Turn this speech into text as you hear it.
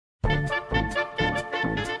Yeah,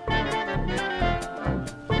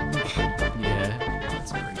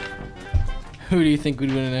 that's great. Who do you think would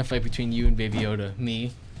win in a fight between you and Baby Yoda?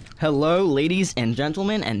 Me? Hello, ladies and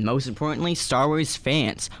gentlemen, and most importantly, Star Wars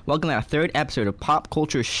fans. Welcome to our third episode of Pop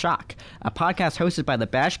Culture Shock, a podcast hosted by the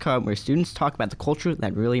Bash Club where students talk about the culture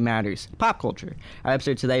that really matters, pop culture. Our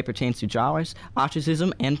episode today pertains to Jawas,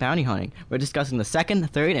 ostracism, and bounty hunting. We're discussing the second,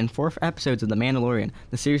 third, and fourth episodes of The Mandalorian.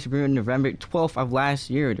 The series premiered November 12th of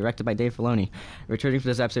last year, directed by Dave Filoni. Returning for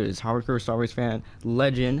this episode is hardcore Star Wars fan,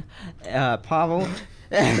 legend, Pavel.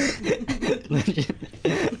 I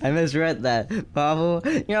misread that. Pavel,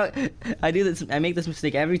 you know, I make this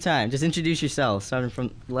mistake every time. Just introduce yourself, starting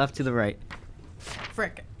from left to the right.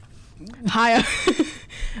 Frick. Hi,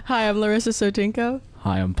 hi, I'm Larissa Sotinko.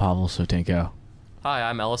 Hi, I'm Pavel Sotinko. Hi,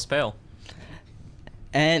 I'm Ellis Pale.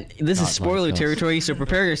 And this is spoiler like us. territory, so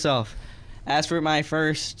prepare yourself. As for my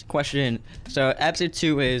first question, so episode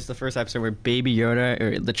 2 is the first episode where Baby Yoda,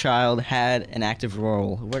 or the child, had an active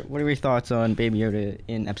role. What are your thoughts on Baby Yoda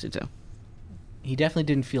in episode 2? He definitely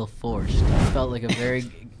didn't feel forced. He felt like a very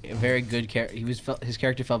good character. His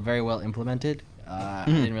character felt very well implemented. I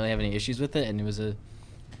didn't really have any issues with it, and it was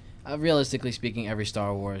realistically speaking, every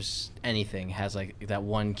Star Wars anything has like that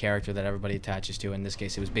one character that everybody attaches to. In this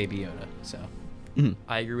case, it was Baby Yoda. So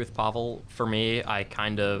I agree with Pavel. For me, I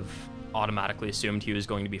kind of automatically assumed he was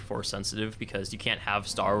going to be force sensitive because you can't have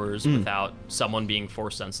Star Wars without someone being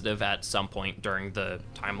force sensitive at some point during the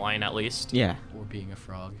timeline, at least. Yeah. or being a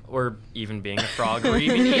frog. Or even being a frog, or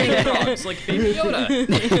even eating frogs like Baby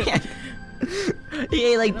Yoda.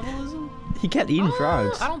 He ate like Cannibalism? he kept eating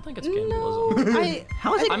frogs. I don't think it's cannibalism.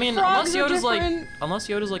 How is it? I mean, Frogs unless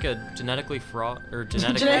are Yoda's like a genetically frog or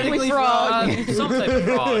Genetically frog. some type of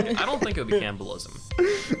frog. I don't think it would be cannibalism.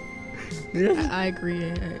 I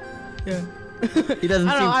agree. Yeah. He doesn't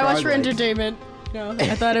I don't seem know. I watched for frog-like. entertainment. You know,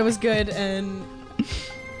 I thought it was good, and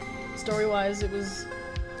story-wise, it was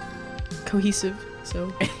cohesive.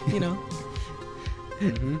 So, you know.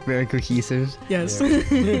 Very cohesive. Yes.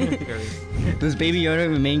 Very- Does Baby Yoda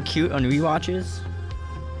remain cute on rewatches?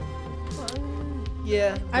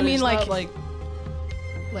 Yeah. I mean, it's like- not like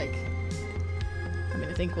like, I mean,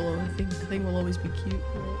 I think we'll always be cute.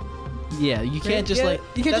 Right? yeah, you can't just Yeah, like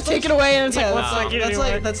you can that's just take it away, and it's yeah, like, that's what's like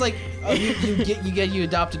like, that's like that's like oh, you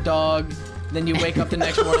adopt a dog, then you wake up the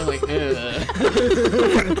next morning like ugh.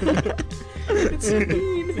 it's so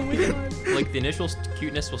mean. Oh my god. like the initial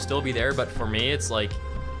cuteness will still be there, but for me, it's like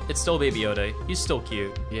it's still Baby Yoda. He's still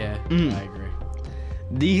cute. Yeah, Mm. I agree.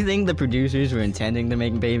 Do you think the producers were intending to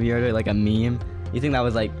make Baby Yoda like a meme? You think that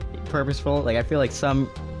was like purposeful? Like I feel like some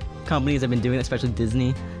companies have been doing it, especially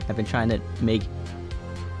Disney, have been trying to make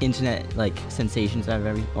internet like sensations out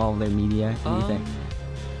of all of their media. What do you think?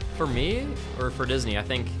 For me, or for Disney, I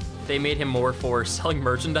think they made him more for selling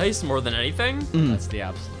merchandise more than anything. That's the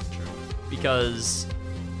absolute truth. Because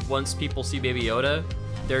once people see Baby Yoda,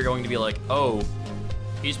 they're going to be like, oh,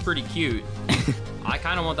 he's pretty cute. I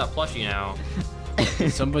kind of want that plushie now.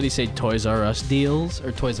 Did somebody say Toys R Us deals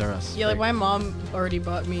or Toys R Us? Yeah, like my mom already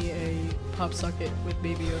bought me a pop socket with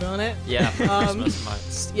Baby Yoda on it. Yeah, for Um,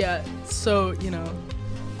 Christmas. Yeah, so you know,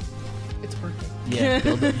 it's working. Yeah,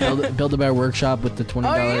 build a bear workshop with the $20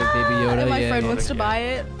 Baby Yoda. And my yeah, friend yeah. wants to buy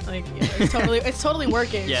it. Like, yeah, it's totally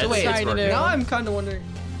working. Yeah, so it's- wait, it's to working. do. Now I'm kind of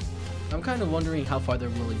wondering how far they're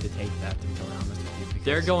willing to take that, to be totally honest with you. Because,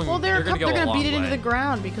 They're going. Well, they're going to go they're a gonna long beat it into way. the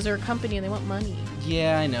ground because they're a company and they want money.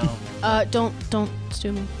 Yeah, I know. Don't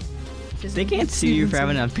sue me. They can't sue you for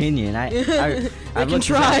having an opinion. They I've can looked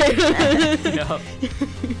try. Yeah.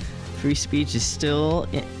 Free speech is still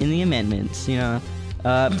in the amendments. You know.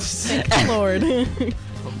 Thank Lord.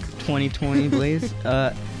 2020, Blaze.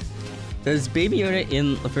 Does Baby Yoda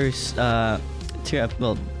in the first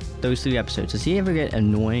those 3 episodes, does he ever get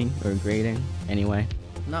annoying or grating anyway?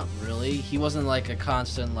 Not really. He wasn't like a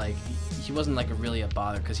constant like. He wasn't like a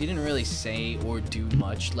bother because he didn't really say or do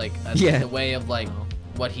much. Like Yeah. the way of like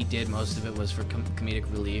what he did, most of it was for comedic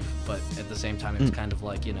relief, but at the same time it was kind of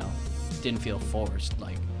like, you know, didn't feel forced.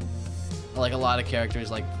 Like a lot of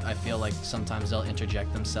characters, like I feel like sometimes they'll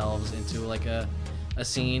interject themselves into like a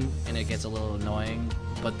scene and it gets a little annoying.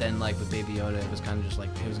 But then like with Baby Yoda, it was kind of just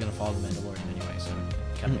like he was gonna follow the Mandalorian anyway, so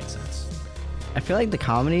it kind of made sense. I feel like the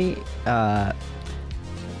comedy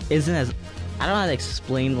isn't as, I don't know how to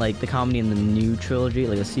explain like the comedy in the new trilogy,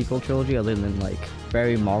 like a sequel trilogy, other than like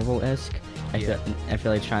very Marvel-esque. I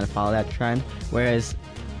feel like it's trying to follow that trend, whereas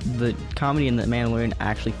the comedy in the Mandalorian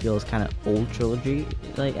actually feels kind of old trilogy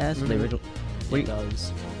like as the original. It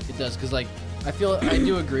does. It does, because like I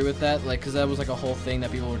do agree with that, like because that was like a whole thing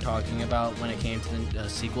that people were talking about when it came to the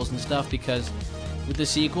sequels and stuff. Because with the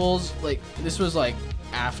sequels, like this was like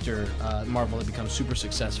after Marvel had become super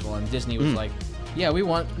successful, and Disney was like, yeah, we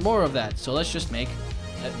want more of that, so let's just make.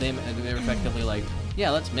 They were effectively like, yeah,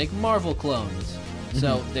 let's make Marvel clones.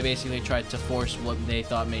 So they basically tried to force what they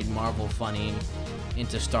thought made Marvel funny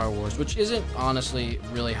into Star Wars, which isn't honestly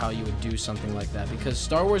really how you would do something like that, because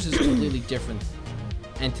Star Wars is a completely different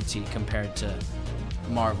entity compared to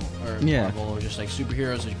Marvel or just like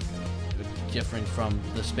superheroes are different from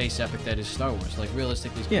the space epic that is Star Wars. Like,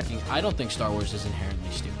 realistically speaking, I don't think Star Wars is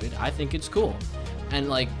inherently stupid. I think it's cool, and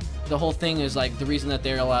like the whole thing is like the reason that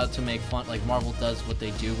they're allowed to make fun, like Marvel does what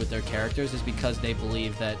they do with their characters, is because they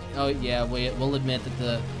believe that, oh yeah, we'll admit that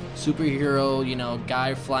the superhero,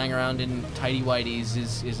 guy flying around in tighty whities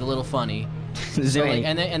is a little funny. So, like,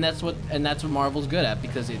 and that's what Marvel's good at,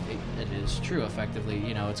 because it is true effectively.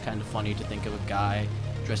 It's kind of funny to think of a guy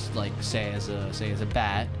dressed like say as a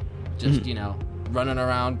bat, just running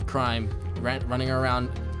around running around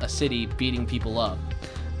a city beating people up.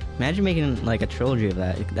 Imagine making like a trilogy of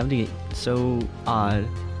that. That would be so odd.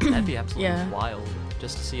 That'd be absolutely Yeah. wild.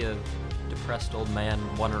 Just to see a depressed old man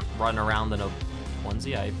run around in a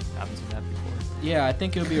onesie. I haven't seen that before. Yeah, I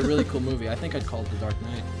think it would be a really cool movie. I think I'd call it The Dark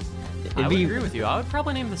Knight. I would agree with you. I would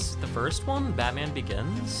probably name this the first one, Batman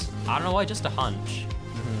Begins. I don't know why, just a hunch.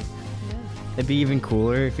 It'd be even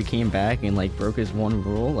cooler if he came back and like broke his one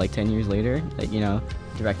rule like 10 years later. Like,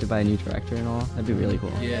 directed by a new director and all. That'd be really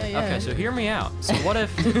cool. Yeah. Okay, so hear me out. So what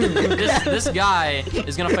if this guy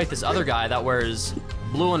is gonna fight this other guy that wears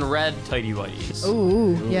blue and red tighty whities?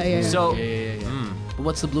 Ooh, yeah. So Yeah. But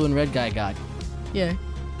what's the blue and red guy got? Yeah.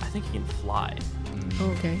 I think he can fly.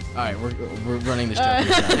 Okay. All right, we're running this joke.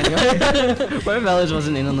 Anyway. What if Ellis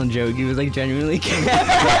wasn't in on the joke? He was like genuinely.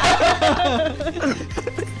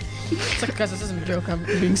 It's like, guys, this isn't a joke. I'm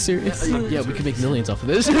being serious. Yeah, we could make millions off of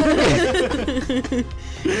this. I'm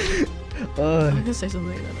gonna say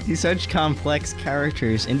something. He's such complex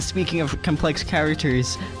characters. And speaking of complex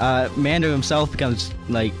characters, Mando himself becomes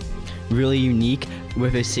like really unique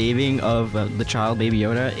with his saving of the child Baby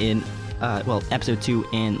Yoda in episode 2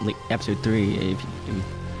 and like episode 3.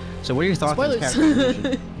 So what are your thoughts on his Spoilers.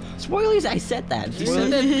 character? Spoilers. I said that. You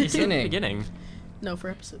said that at the You said in the beginning. beginning. No, for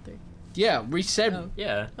episode 3. Yeah, we said. Oh.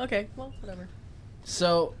 Yeah. Okay, well, whatever.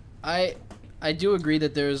 So I do agree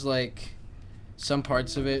that there's like some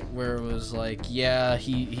parts of it where it was like, yeah,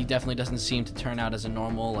 he definitely doesn't seem to turn out as a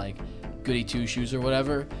normal like goody two shoes or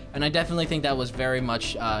whatever, and I definitely think that was very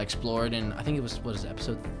much explored in, I think it was, what is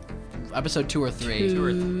it, episode 2 or 3. 2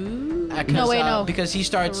 or 3. No, wait, no. Because he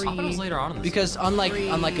starts. Three. I thought it was later on in the Because unlike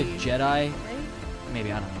a Jedi,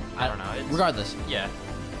 maybe, I don't know. I don't know. It's, Regardless, Yeah.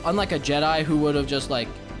 unlike a Jedi who would have just like,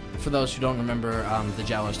 for those who don't remember, the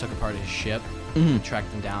Jawas took apart his ship,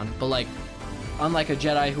 tracked them down. But like, unlike a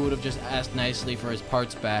Jedi who would have just asked nicely for his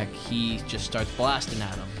parts back, he just starts blasting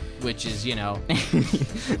at him, which is,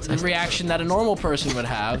 the reaction that a normal person would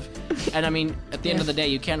have. And I mean, at the end of the day,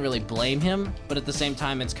 you can't really blame him, but at the same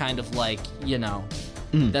time, it's kind of like,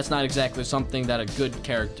 that's not exactly something that a good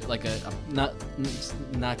character, like not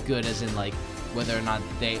good as in like whether or not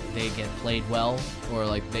they get played well, or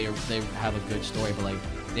like they have a good story, but like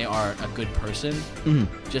they are a good person.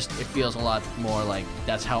 Just, it feels a lot more like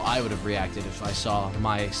that's how I would have reacted if I saw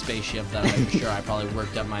my spaceship that I'm sure I probably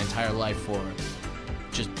worked up my entire life for,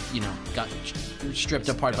 just got stripped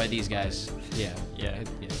apart by these guys. Yeah.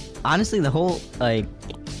 Honestly, the whole like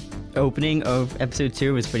opening of episode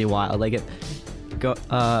 2 was pretty wild. Like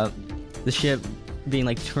the ship being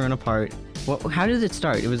like torn apart. Well, how did it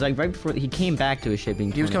start? It was like right before he came back to his ship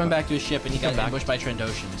being. He was torn coming apart. back to his ship and he got ambushed by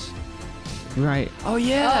Trandoshans. Right. Oh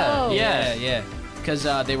yeah. Oh. Yeah. Because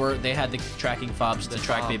they had the tracking fobs to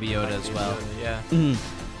track Baby Yoda as well. Yeah.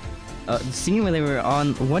 The scene where they were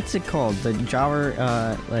on, what's it called? The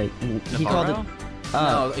Jawa, he called it.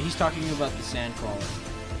 No, he's talking about the Sandcrawler.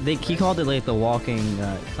 He called it like the walking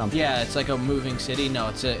something. Yeah, it's like a moving city.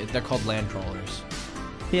 No, they're called land crawlers.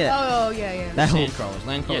 Yeah. Oh, yeah. That whole Sandcrawlers.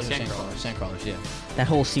 Land crawlers Yeah, or sandcrawlers. Sandcrawlers, yeah. that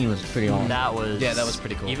whole scene was pretty awesome. That was. Yeah, that was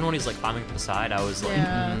pretty cool. Even when he's like climbing up the side, I was like,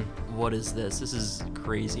 Yeah. what is this? This is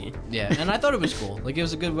crazy. Yeah, and I thought it was cool. Like, it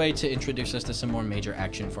was a good way to introduce us to some more major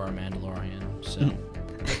action for our Mandalorian. So, Man,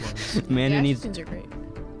 The who action needs. scenes are great.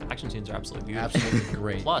 Action scenes are absolutely beautiful. absolutely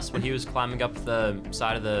great. Plus, when he was climbing up the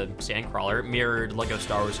side of the Sandcrawler, it mirrored Lego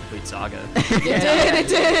Star Wars Complete Saga. Yeah, it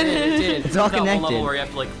did. It's all That one level connected. where you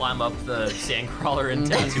have to like climb up the Sandcrawler in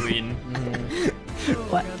Tatooine. Oh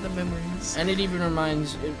my god, the memories. And it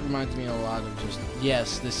reminds me a lot of just,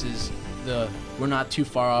 yes, this is we're not too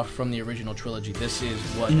far off from the original trilogy. This is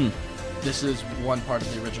this is one part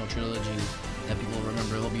of the original trilogy that people will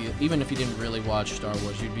remember. It'll be, even if you didn't really watch Star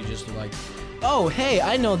Wars, you'd be just like, oh, hey,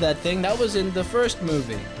 I know that thing. That was in the first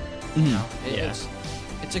movie. You know, Yeah.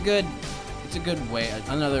 it's a good way,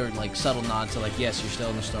 another like subtle nod to like, yes, you're still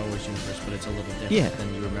in the Star Wars universe, but it's a little different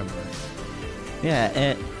than you remember.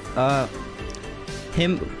 Yeah,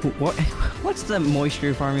 what's the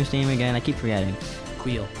moisture farmer's name again? I keep forgetting.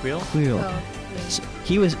 Queel. Queel. Oh, yeah. So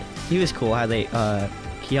he was cool how they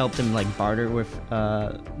he helped him like barter with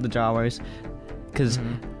the Jawas, because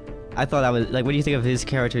I thought that was like, what do you think of his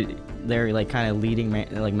character there, like kind of leading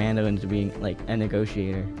Mando into being like a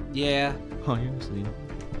negotiator? Yeah. Oh, yeah, absolutely.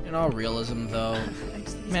 In all realism, though,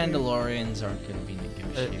 Mandalorians aren't going to be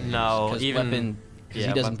negotiators. No, because even he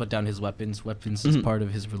doesn't put down his weapons. Weapons is part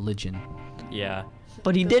of his religion. Yeah.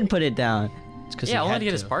 But he did put it down. It's 'cause Yeah, he only had to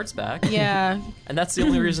get his parts back. Yeah. And that's the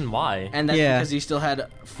only reason why. And that's Yeah. because he still had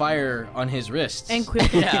fire on his wrists. And Quill,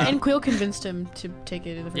 Yeah. and Quill convinced him to take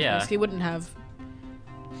it in the first Yeah. place. He wouldn't have.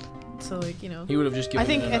 So like, you know. he would have just given I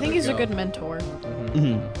think it another he's a go. good mentor.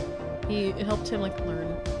 It helped him like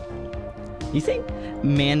learn. You think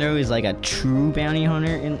Mando is like a true bounty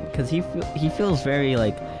hunter? Because he feels very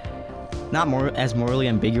like not more as morally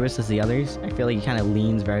ambiguous as the others. I feel like he kind of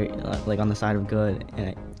leans very like on the side of good. And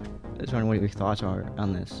I was wondering what your thoughts are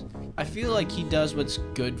on this. I feel like he does what's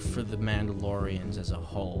good for the Mandalorians as a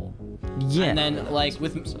whole. Yeah. And then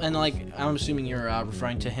I'm assuming you're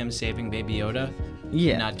referring to him saving Baby Yoda.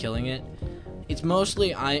 Yeah. Not killing it. It's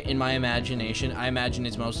mostly in my imagination. I imagine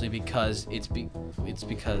it's mostly because it's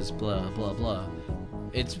because blah blah blah.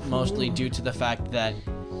 It's mostly due to the fact that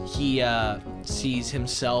he sees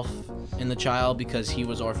himself in the child because he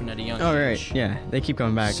was orphaned at a young Oh age. right. Yeah. They keep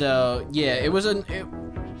coming back. So yeah, it wasn't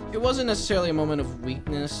necessarily a moment of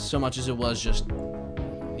weakness so much as it was just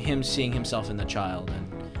him seeing himself in the child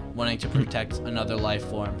and wanting to protect another life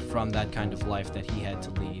form from that kind of life that he had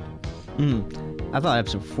to lead. I thought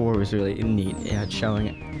episode 4 was really neat. Yeah,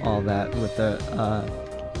 showing all that with the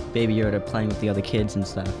Baby Yoda playing with the other kids and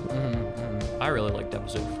stuff. I really liked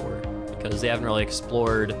episode 4 because they haven't really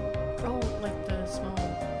explored. Oh, like the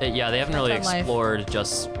small. Yeah, they haven't really Town life. explored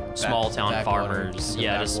just small town backwater- farmers. the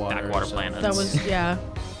Yeah, just backwater, backwater so- planets. That was yeah.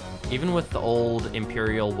 Even with the old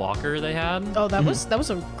Imperial Walker they had. Oh, that was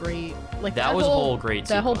a great like That was a whole great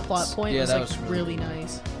that whole sequence. plot point Yeah, was that like was really really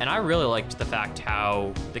nice. And I really liked the fact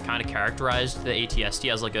how they kind of characterized the ATST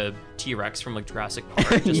as like a T-Rex from like Jurassic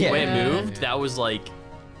Park. Just the way it Yeah. moved, that was like,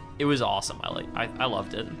 it was awesome. I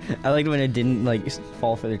loved it. I liked when it didn't like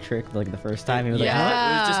fall for the trick like the first time. He was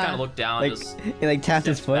Yeah. It was just kind of looked down, like, just he like tapped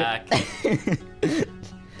his foot. back.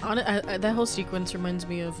 That whole sequence reminds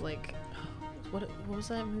me of like what was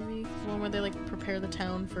that movie? The one where they like prepare the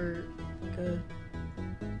town for like a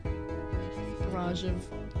barrage of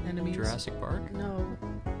enemies. Jurassic Park. No,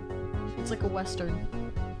 it's like a western.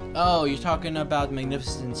 Oh, you're talking about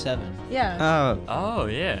Magnificent Seven. Yeah, Oh, Oh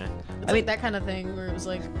yeah. it's like that kind of thing where it was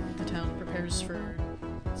like the town prepares for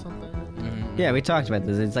something. yeah, we talked about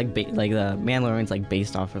this. It's like like the Mandalorian's like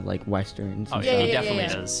based off of like westerns. Oh and yeah, Yeah, he yeah, definitely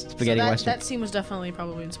yeah. is. Spaghetti so that, western. that scene was definitely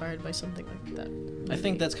probably inspired by something like that. I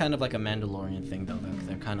think that's kind of like a Mandalorian thing, though. That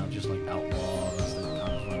they're kind of just like outlaws that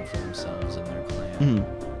kind of run for themselves and their clan.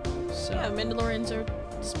 So Yeah, Mandalorians are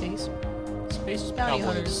space. Space Bounty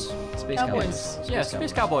Cowboys. Space Cowboys. Yeah,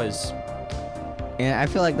 Space Cowboys. And I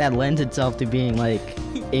feel like that lends itself to being like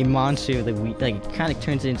a monster of the week. Like it kind of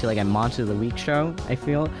turns it into like a monster of the week show. I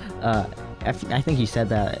feel. I think you said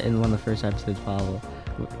that in one of the first episodes, Pavel.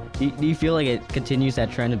 Do you feel like it continues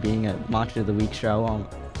that trend of being a monster of the week show?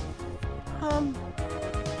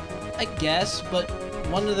 I guess, but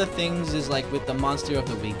one of the things is like with the Monster of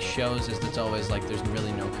the Week shows is it's always like there's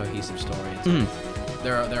really no cohesive story. It's like,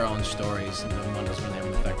 there are their own stories, and one doesn't really have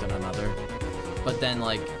an effect on another. But then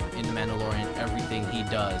like in The Mandalorian, everything he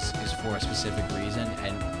does is for a specific reason,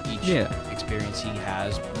 and each experience he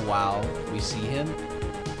has while we see him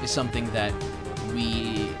is something that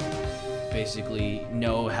we basically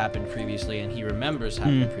know happened previously, and he remembers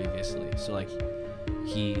happened previously. So like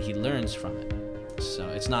he learns from it. So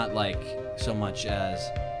it's not like so much as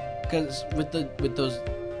because with those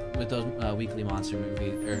weekly monster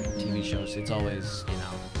movie or TV shows, it's always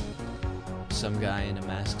some guy in a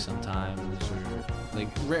mask sometimes, or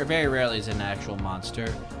like very rarely is an actual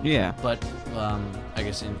monster. Yeah. But I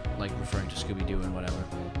guess in like referring to Scooby-Doo and whatever.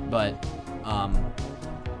 But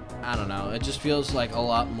I don't know. It just feels like a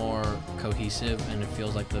lot more cohesive, and it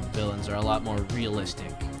feels like the villains are a lot more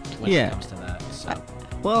realistic when it comes to that. So.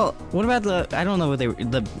 Well, what about I don't know what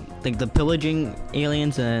the pillaging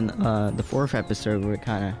aliens in the 4th episode were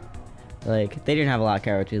kind of like they didn't have a lot of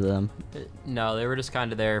character to them. No, they were just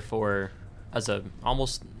kind of there for as a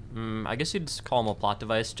almost I guess you'd just call them a plot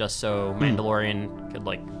device, just so Mandalorian could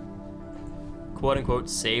like quote unquote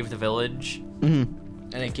save the village.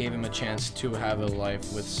 And it gave him a chance to have a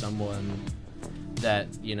life with someone that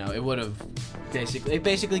it would have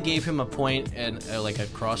basically gave him a point and like a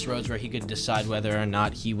crossroads where he could decide whether or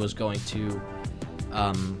not he was going to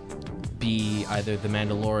be either the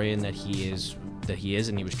Mandalorian that he is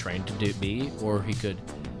and he was trained to be, or he could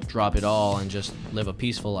drop it all and just live a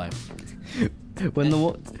peaceful life. When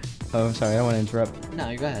oh, sorry, I don't want to interrupt.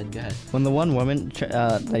 No, go ahead. When the one woman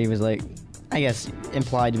that he was like, I guess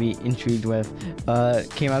implied to be intrigued with,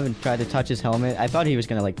 came up and tried to touch his helmet, I thought he was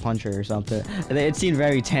gonna like punch her or something. It seemed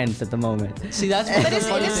very tense at the moment. See, that's But it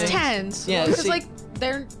funny is thing. tense. Yeah, because see- like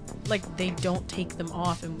they're like they don't take them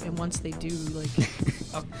off, and once they do, like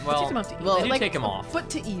Well, take them off to eat. they do like, take them off. but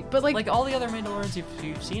to eat. But like, Like all the other Mandalorians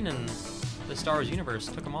you've seen in the Star Wars universe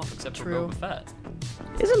took them off except True. for Boba Fett.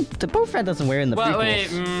 Isn't the Boba Fett doesn't wear in the Well,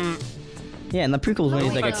 prequels? wait, Yeah, in the prequels when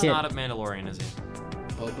he's Boba like a Fett's kid. not a Mandalorian, is he?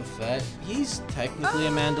 Boba Fett, he's technically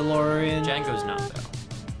a Mandalorian. Jango's not though.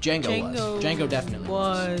 Django was. Django definitely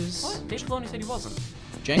was. What? Dave Filoni said he wasn't.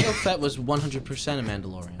 Jango Fett was 100% a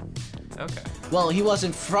Mandalorian. Okay. Well, he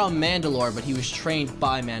wasn't from Mandalore, but he was trained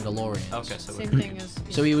by Mandalorians. Okay, so same thing as.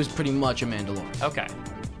 So he was pretty much a Mandalorian. okay.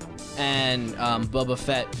 And Boba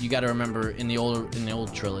Fett, you got to remember in the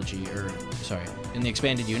old trilogy, in the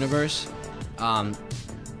expanded universe,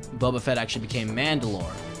 Boba Fett actually became Mandalore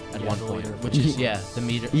at one the point, leader. which is the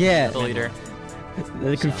meter. Yeah, The leader.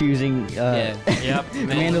 the confusing. Yeah. Yep.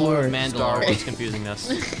 Mandalore. Star Mandalore. Wars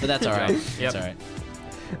confusing-ness. But that's all right. Yep. That's all right.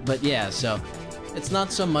 But yeah, so it's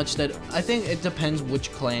not so much that I think it depends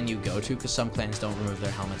which clan you go to, because some clans don't remove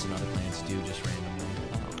their helmets and other clans do just randomly.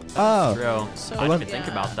 Oh. True. So, I didn't think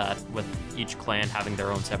yeah. about that with each clan having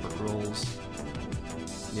their own separate rules.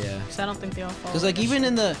 Yeah. Because I don't think they all follow. Because like this. even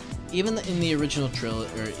in the original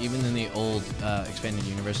trilogy, or even in the old expanded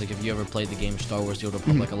universe, like if you ever played the game Star Wars: The Old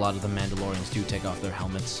Republic, a lot of the Mandalorians do take off their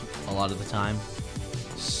helmets a lot of the time.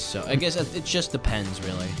 So I guess it just depends,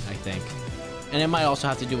 really. I think, and it might also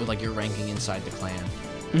have to do with like your ranking inside the clan.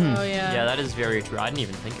 Oh yeah. Yeah, that is very true. I didn't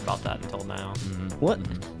even think about that until now.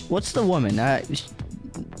 What's the woman?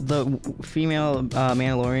 The female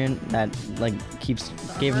Mandalorian that like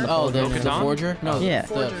gave him the Oh, the folder? Bo-Katan? forger? No, Yeah.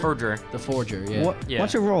 the Forger. the forger. Yeah. What, Yeah.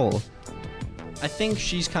 What's her role? I think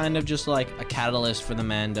she's kind of just like a catalyst for the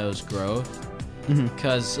Mando's growth, Mhm.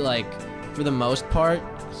 because like for the most part,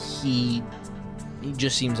 he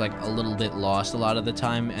just seems like a little bit lost a lot of the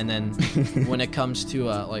time, and then when it comes to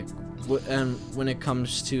when it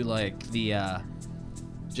comes to like the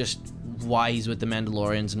just why he's with the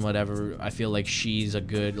Mandalorians and whatever, I feel like she's a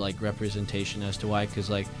good like representation as to why,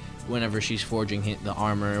 because like whenever she's forging the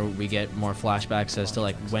armor, we get more flashbacks as to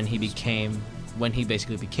like when he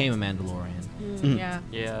basically became a Mandalorian. Yeah.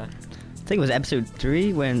 Yeah. I think it was episode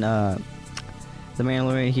 3 when the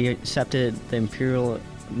Mandalorian he accepted the Imperial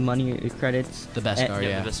money credits. The Beskar,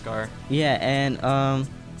 Yeah. The Beskar. Yeah, and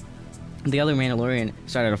the other Mandalorian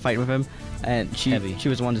started a fight with him, and she Heavy.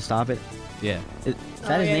 was the one to stop it. Yeah. Is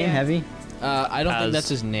that his yeah, name? yeah. Heavy? I don't think Paz. that's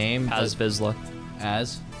his name. Paz but- Vizsla.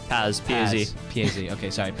 As? Paz. P-A-Z. P-A-Z. Okay,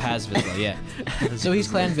 sorry. Paz Vizsla, yeah. So he's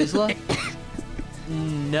Clan Vizsla?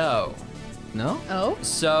 No. No? Oh.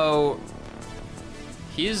 So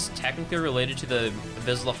he's technically related to the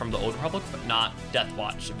Vizsla from the Old Republic, but not Death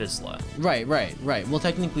Watch Vizsla. Right. Well,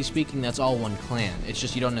 technically speaking, that's all one clan. It's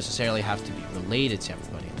just you don't necessarily have to be related to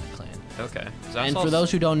everybody in that clan. Okay. 'Cause I And saw for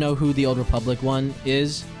those who don't know who the Old Republic one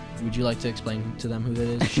is, would you like to explain to them who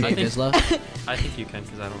that is? Shea I think- Vizsla? I think you can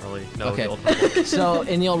because I don't really know Okay. the Old Republic. So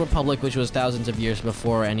in the Old Republic, which was thousands of years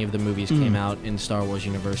before any of the movies came out in the Star Wars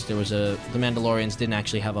universe, there was the Mandalorians didn't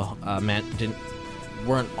actually have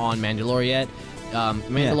weren't on Mandalore yet.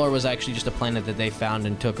 Mandalore was actually just a planet that they found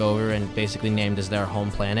and took over and basically named as their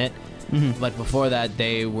home planet. But before that,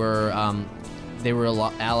 they were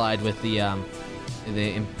allied with the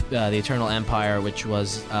Eternal Empire, which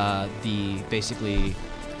was the basically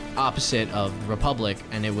opposite of the Republic,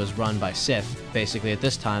 and it was run by Sith. Basically, at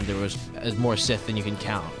this time, there was more Sith than you can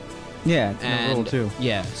count. Yeah, in the role too.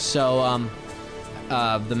 Yeah, so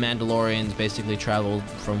the Mandalorians basically traveled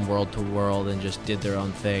from world to world and just did their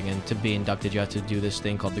own thing. And to be inducted, you have to do this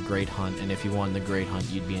thing called the Great Hunt. And if you won the Great Hunt,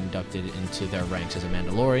 you'd be inducted into their ranks as a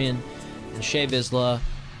Mandalorian. And Shea Vizsla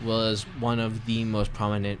was one of the most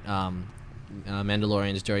prominent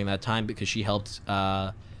Mandalorians during that time because she helped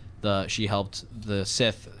the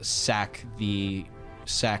Sith sack the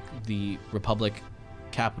Republic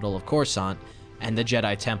capital of Coruscant and the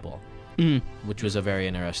Jedi Temple, which was a very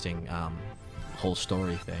interesting whole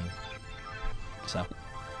story thing. So,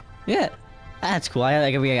 Yeah. That's cool.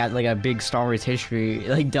 We got like a big Star Wars history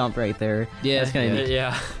like dump right there. Yeah, that's gonna be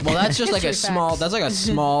Yeah. Well, that's just like a History small. facts. That's like a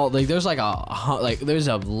small. Like there's like there's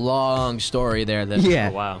a long story there that Yeah.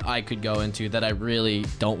 Oh, wow. I could go into that I really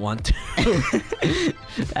don't want to.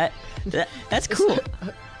 that's cool.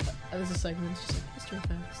 This is a segment. It's just like history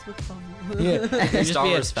facts with Pavel. Yeah, Star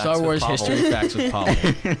Wars facts Star with Wars Pavel. history facts with Paul.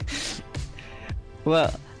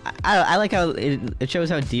 Well, I like how it shows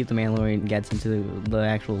how deep the Mandalorian gets into the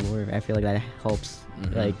actual lore. I feel like that helps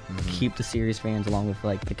like keep the serious fans along with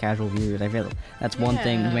like the casual viewers. I feel that's one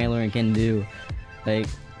thing the Yeah. Mandalorian can do. Like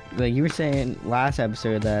you were saying last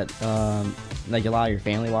episode that like a lot of your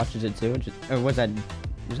family watches it too. Or was that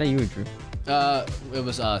you or Drew? It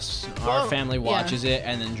was us. Our Well, family yeah. watches it,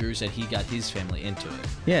 and then Drew said he got his family into it.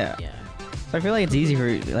 Yeah. Yeah. So I feel like it's easy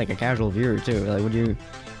for like a casual viewer too. Like would you?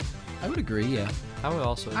 I would agree. Yeah. I would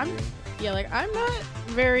also agree. Yeah, like I'm not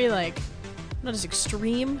very not as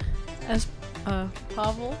extreme as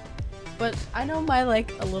Pavel, but I know my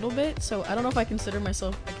a little bit, so I don't know if I consider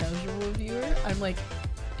myself a casual viewer. I'm like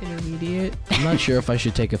intermediate. I'm not sure if I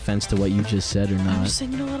should take offense to what you just said or I'm not. just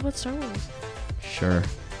saying you know a lot about Star Wars. Sure.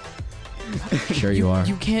 Sure you are.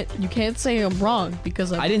 You can't say I'm wrong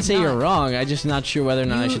because I didn't say you're not. wrong. I'm just not sure whether or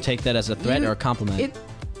not I You- should take that as a threat you- or a compliment.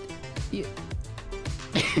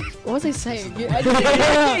 What was I saying?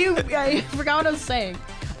 I forgot what I was saying.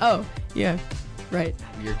 Oh, yeah, right.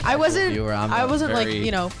 You're a I casual wasn't. viewer, I'm I a wasn't very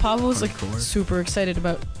Pavel was hardcore. super excited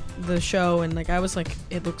about the show, and I was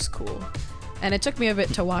it looks cool, and it took me a bit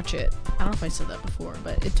to watch it. I don't know if I said that before,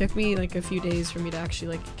 but it took me a few days for me to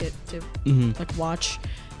actually get to watch,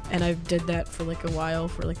 and I did that for a while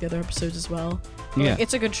for the other episodes as well. But, Yeah.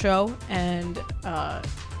 it's a good show, and I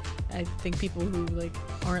think people who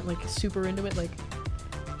aren't super into it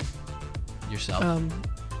yourself.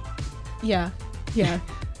 yeah,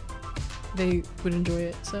 they would enjoy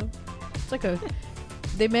it. So it's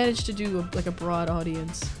they managed to do a broad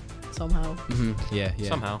audience somehow. Yeah.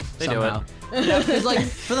 Somehow. They Somehow. do it. Yeah,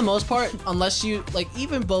 because for the most part, unless you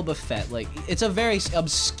even Boba Fett, it's a very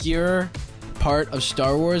obscure part of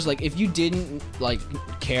Star Wars. If you didn't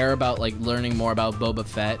care about learning more about Boba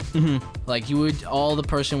Fett, you would all the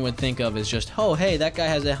person would think of is just, oh hey, that guy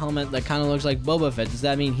has a helmet that kind of looks like Boba Fett. Does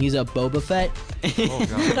that mean he's a Boba Fett? Oh,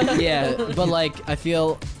 God. Yeah, but I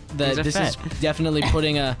feel that He's a this is Fett. definitely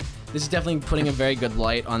putting a very good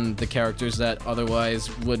light on the characters that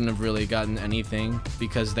otherwise wouldn't have really gotten anything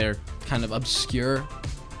because they're kind of obscure.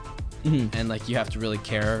 And you have to really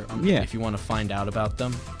care Yeah. if you want to find out about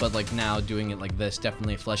them. But now doing it like this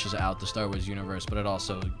definitely fleshes out the Star Wars universe, but it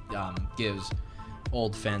also gives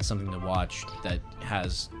old fans something to watch that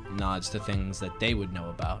has nods to things that they would know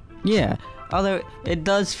about. Yeah, although it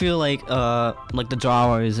does feel like the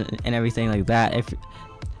drawers and everything like that.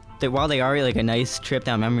 While they are a nice trip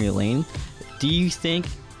down memory lane, do you think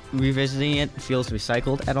revisiting it feels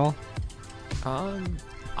recycled at all?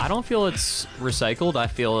 I don't feel it's recycled. I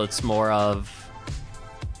feel it's more of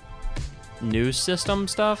new system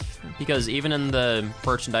stuff because even in the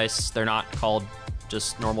merchandise, they're not called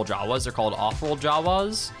just normal Jawas. They're called off-world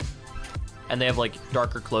Jawas, and they have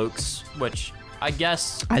darker cloaks, which I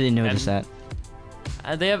guess I didn't notice that.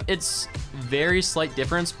 they have. It's very slight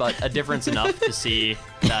difference, but a difference enough to see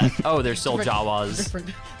that they're still Jawas.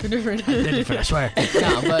 Different. I swear.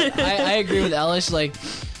 No, but I agree with Ellis.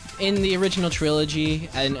 In the original trilogy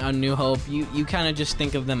and on New Hope, you kind of just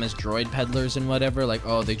think of them as droid peddlers and whatever.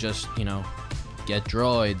 They just, get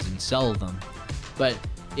droids and sell them. But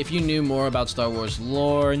if you knew more about Star Wars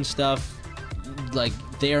lore and stuff,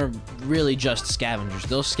 they're really just scavengers.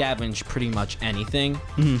 They'll scavenge pretty much anything.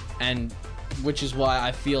 And which is why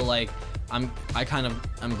I feel I'm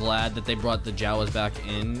glad that they brought the Jawas back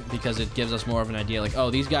in because it gives us more of an idea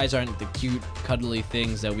these guys aren't the cute cuddly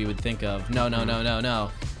things that we would think of. No.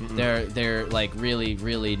 They're really,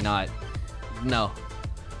 really not. No.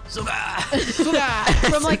 from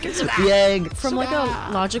The egg. from a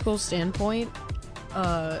logical standpoint,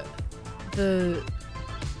 they're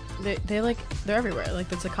everywhere.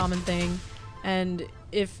 That's a common thing, and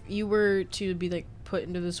if you were to be put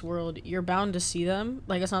into this world, you're bound to see them.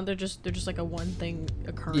 It's not they're just a one thing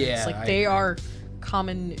occurrence. Yeah, I they agree. are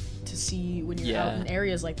common to see when you're out Yeah. in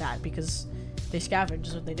areas like that because they scavenge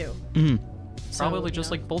is what they do. So, Probably you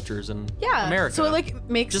just know. vultures in yeah. America. So it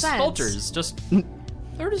makes just sense. vultures. Just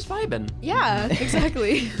they're just vibing. Yeah,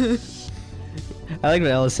 exactly. I like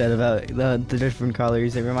what Ellis said about the different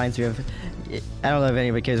colors. It reminds me of. I don't know if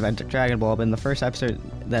anybody cares about Dragon Ball, but in the first episode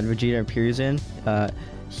that Vegeta appears in,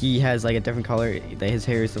 he has a different color. His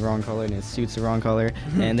hair is the wrong color and his suit's the wrong color.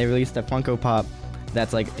 And they released a Funko Pop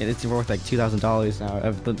that's like it's worth like $2,000 now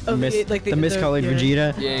of the Oh, mis like the miscolored yeah.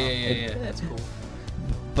 Vegeta. Yeah. That's cool.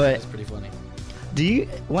 But That's pretty funny. do you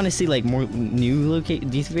want to see like more new location?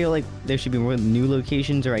 Do you feel like there should be more new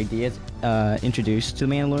locations or ideas introduced to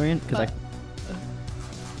the Mandalorian? Because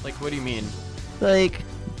Like, what do you mean? like,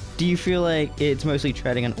 do you feel like it's mostly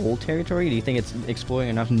treading on old territory? Do you think it's exploring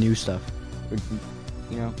enough new stuff? Or,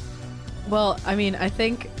 you know? Well, I mean, I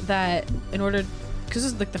think that in order, because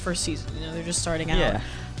this is like the first season, you know, they're just starting out. Yeah.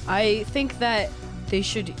 I think that they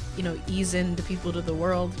should, you know, ease in the people to the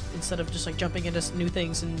world instead of just like jumping into new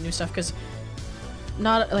things and new stuff. Because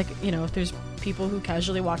not like, you know, if there's people who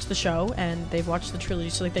casually watch the show and they've watched the trilogy,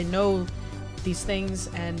 so like they know these things,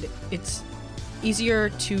 and it's easier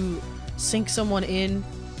to sink someone in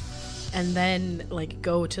and then like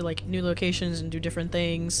go to like new locations and do different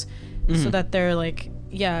things, so that they're like,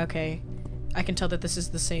 yeah, okay, I can tell that this is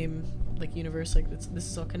the same like universe, like this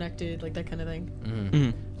is all connected, like that kind of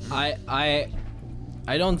thing.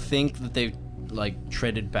 I don't think that they've like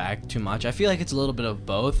treaded back too much. I feel like it's a little bit of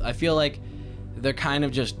both. I feel like they're kind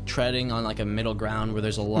of just treading on like a middle ground where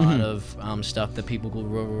there's a lot of stuff that people will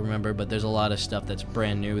remember, but there's a lot of stuff that's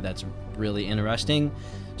brand new that's really interesting.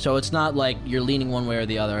 So it's not like you're leaning one way or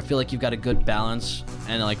the other. I feel like you've got a good balance,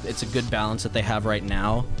 and like it's a good balance that they have right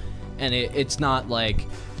now. And it's not like,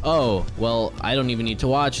 oh, well, I don't even need to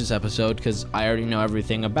watch this episode because I already know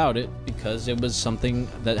everything about it because it was something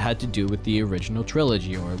that had to do with the original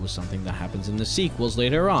trilogy, or it was something that happens in the sequels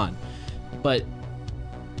later on. But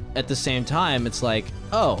at the same time, it's like,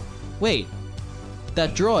 oh, wait,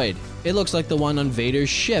 that droid, it looks like the one on Vader's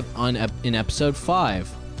ship in episode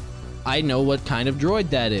 5. I know what kind of droid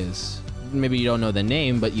that is. Maybe you don't know the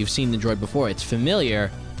name, but you've seen the droid before. It's familiar,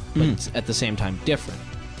 but it's at the same time different.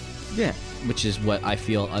 Yeah. Which is what I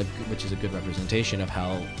feel, which is a good representation of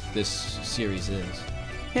how this series is.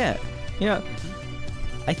 Yeah. You know,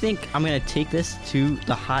 I think I'm going to take this to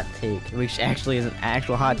the hot take, which actually is an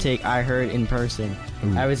actual hot take I heard in person.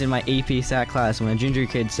 Ooh. I was in my AP Sat class when a ginger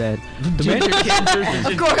kid said, the Mandalorian.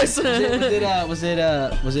 Of course. Was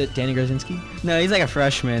it Danny Grozinski? No, he's like a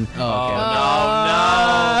freshman.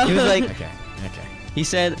 Oh, He was like, okay. Okay. he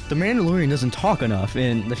said, the Mandalorian doesn't talk enough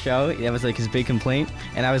in the show. That was like his big complaint.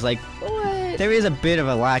 And I was like, what? There is a bit of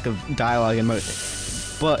a lack of dialogue and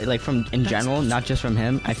but like in general, not just from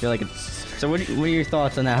him. I feel like it's. So what are your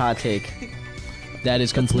thoughts on that hot take? That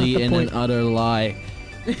is complete and an utter lie.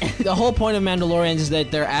 The whole point of Mandalorians is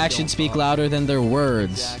that their actions speak louder than their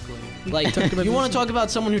words. Exactly. Like, you want to talk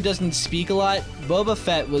about someone who doesn't speak a lot? Boba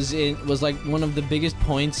Fett was like one of the biggest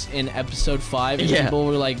points in episode 5, and people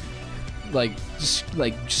were like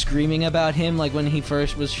screaming about him, like when he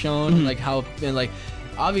first was shown, like how, and like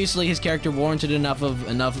obviously his character warranted enough of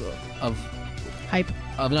Hype.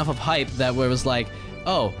 hype that where it was like,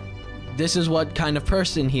 oh, this is what kind of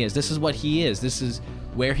person he is. This is what he is. This is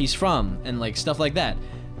where he's from, and like stuff like that.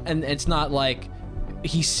 And it's not like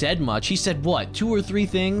he said much. He said what, 2 or 3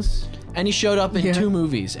 things, and he showed up in 2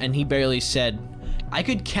 movies, and he barely said. I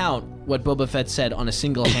could count what Boba Fett said on a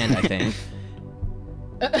single hand, I think.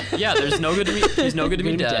 Yeah, there's no good to me. He's no good to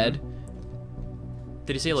be Good to be dead.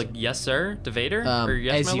 Did he say like yes sir to Vader or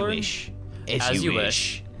yes as my you lord? wish. As you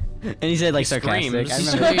wish. And he said like sarcastic. Screams. I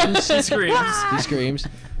He remember. screams. He screams. He screams,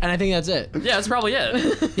 and I think that's it. Yeah, that's probably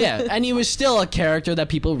it. Yeah, and he was still a character that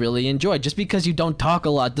people really enjoyed. Just because you don't talk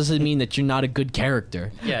a lot doesn't mean that you're not a good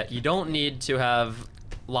character. Yeah, you don't need to have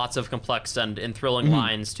lots of complex and enthralling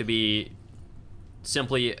lines to be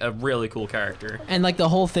simply a really cool character. And like the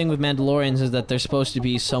whole thing with Mandalorians is that they're supposed to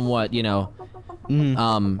be somewhat, you know,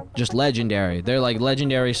 just legendary. They're like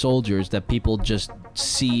legendary soldiers that people just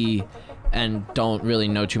see and don't really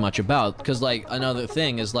know too much about. Because like another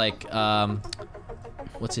thing is like,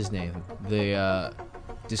 what's his name? The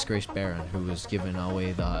disgraced Baron who was giving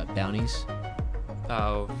away the bounties.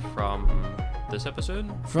 Oh, from this episode?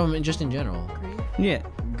 From just in general. Yeah.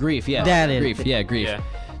 Grief, yeah. That is- Grief, yeah, Grief. Yeah.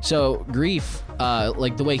 So Grief,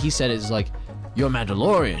 like the way he said it is like, "You're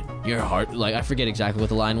Mandalorian. You're hard." Like I forget exactly what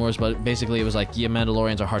the line was, but basically it was like, "Yeah,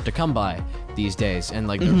 Mandalorians are hard to come by these days," and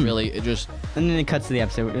like they're really it just. And then it cuts to the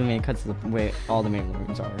episode. I mean, it cuts to the way all the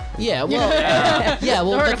Mandalorians are. Yeah, well, yeah,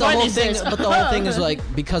 well, Hard but to the find whole these thing, days. but the whole thing is like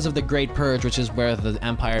because of the Great Purge, which is where the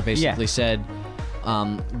Empire basically said,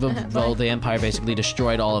 the Empire basically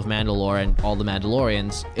destroyed all of Mandalore and all the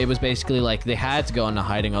Mandalorians. It was basically like they had to go into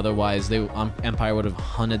hiding, otherwise the Empire would have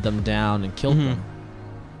hunted them down and killed them.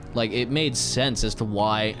 Like it made sense as to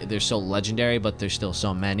why they're so legendary, but there's still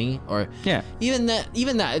so many. Or even that,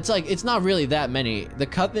 it's like it's not really that many. The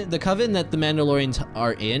coven that the Mandalorians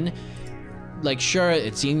are in, like sure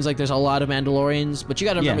it seems like there's a lot of Mandalorians, but you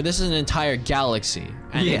got to remember this is an entire galaxy,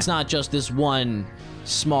 and it's not just this one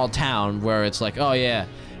small town where it's like, oh yeah,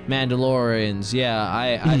 Mandalorians,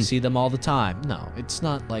 yeah, I see them all the time. No, it's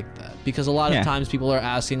not like that, because a lot of times people are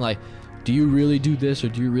asking like, do you really do this or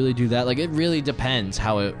do you really do that? Like, it really depends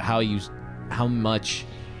how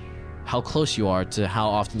close you are to how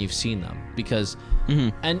often you've seen them, because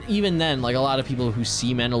and even then, like, a lot of people who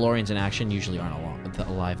see Mandalorians in action usually aren't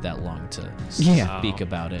alive that long to speak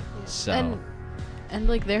about it. So and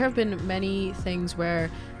like there have been many things where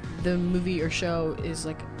the movie or show is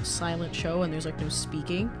like a silent show and there's like no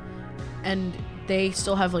speaking, and they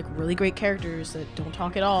still have like really great characters that don't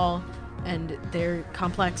talk at all, and they're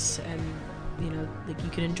complex, and you know, like you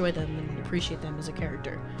can enjoy them and appreciate them as a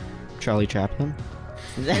character. Charlie Chaplin.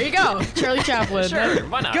 There you go, Charlie Chaplin. Sure,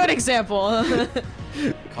 why not? Good example.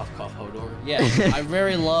 Cough, cough, Hodor. Yeah, I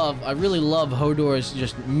really love Hodor's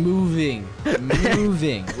just moving.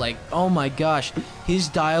 Like, oh my gosh, his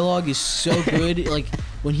dialogue is so good. Like,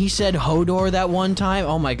 when he said Hodor that one time,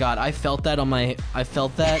 oh my god, I felt that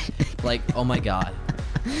like, oh my god,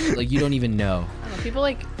 like you don't even know. I don't know, people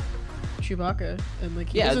like Chewbacca, and like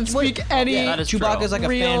he Yeah, doesn't speak any. that is Chewbacca's like a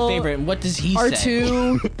Real fan favorite, and what does he say?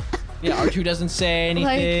 R2. Yeah, R2 doesn't say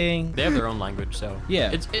anything. They have their own language, so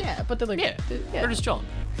Yeah. Yeah, but they're like, yeah, they're just chilling.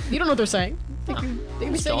 you don't know what they're saying. They can be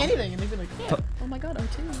saying Still. anything, and they'd be like, yeah, oh my god,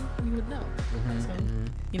 R2, you would know. So,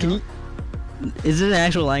 you know. Can you? Is it an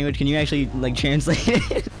actual language? Can you actually like translate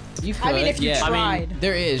it? You could, I mean, if you yeah. tried.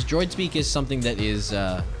 There is. Droid speak is something that is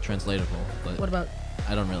translatable, but What about?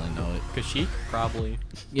 I don't really know it. Kashyyyk, probably.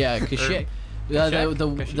 Yeah, Kashyyyk. The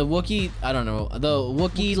Wookiee, I don't know. The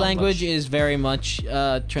Wookiee language is very much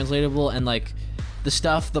translatable, and like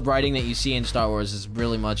the writing that you see in Star Wars is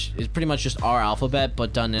pretty much just our alphabet,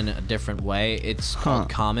 but done in a different way. It's called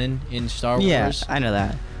Common in Star Wars. Yeah, I know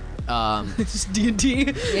that. It's just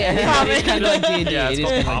D&D. Yeah, it's kind of like D&D. Yeah, it's It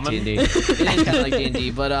is called kind of like Common. D&D. It is kind of like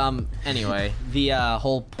D&D, but anyway, the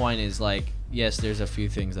whole point is like, yes, there's a few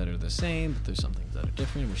things that are the same, but there's some things that are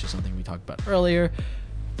different, which is something we talked about earlier.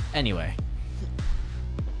 Anyway.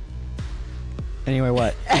 Anyway,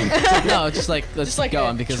 what? No, just like let's Just like go a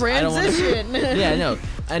on, because I don't want to. transition. Yeah, no.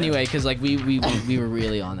 Anyway, because like we were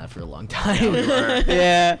really on that for a long time.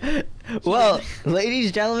 Yeah. Well,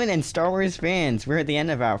 ladies, gentlemen, and Star Wars fans, we're at the end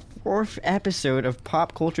of our 4th episode of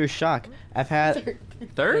Pop Culture Shock. I've had.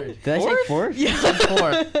 Third? Did I say 4th? Yeah.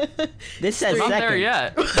 Fourth. This says Not second. there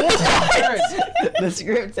yet. The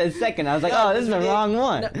script says second. I was like, oh, this is the wrong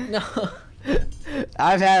one. No.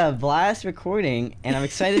 I've had a blast recording, and I'm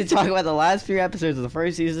excited to talk about the last few episodes of the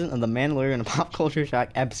first season of The Mandalorian Pop Culture Shock,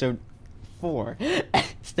 episode 4.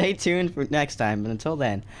 Stay tuned for next time, but until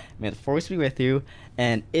then, may the Force be with you.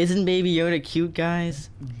 And isn't Baby Yoda cute, guys?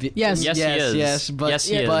 Yes. Yes, he is. Yes, but Yes,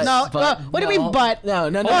 he is. but, No, but what do you mean, but? No.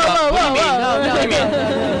 Whoa, whoa, whoa, whoa. No.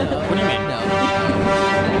 What do you mean? No.